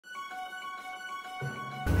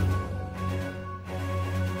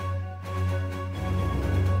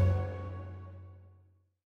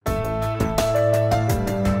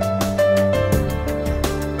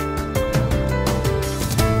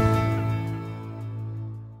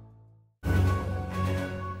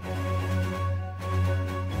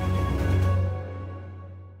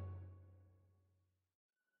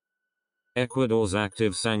Ecuador's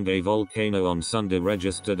active Sangay volcano on Sunday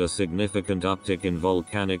registered a significant uptick in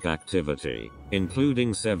volcanic activity,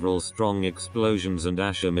 including several strong explosions and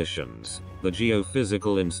ash emissions, the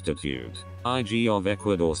Geophysical Institute, IG of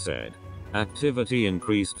Ecuador said. Activity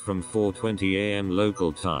increased from 4:20 am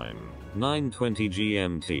local time, 9:20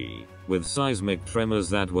 GMT, with seismic tremors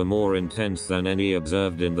that were more intense than any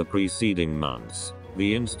observed in the preceding months,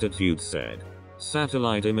 the institute said.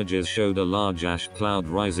 Satellite images showed a large ash cloud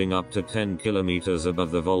rising up to 10 kilometers above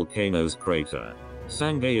the volcano's crater.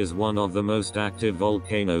 Sangay is one of the most active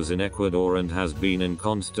volcanoes in Ecuador and has been in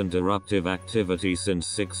constant eruptive activity since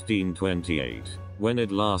 1628, when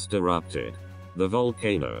it last erupted. The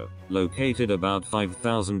volcano, located about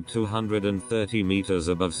 5,230 meters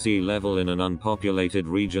above sea level in an unpopulated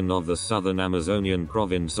region of the southern Amazonian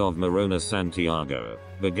province of Morona Santiago,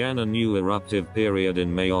 began a new eruptive period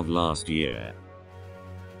in May of last year.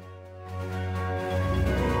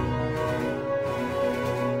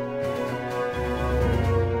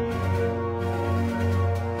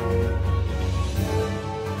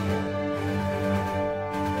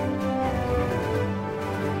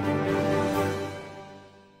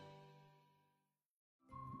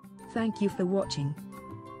 Thank you for watching.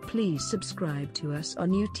 Please subscribe to us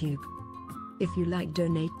on YouTube. If you like,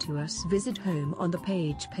 donate to us, visit home on the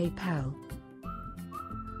page PayPal.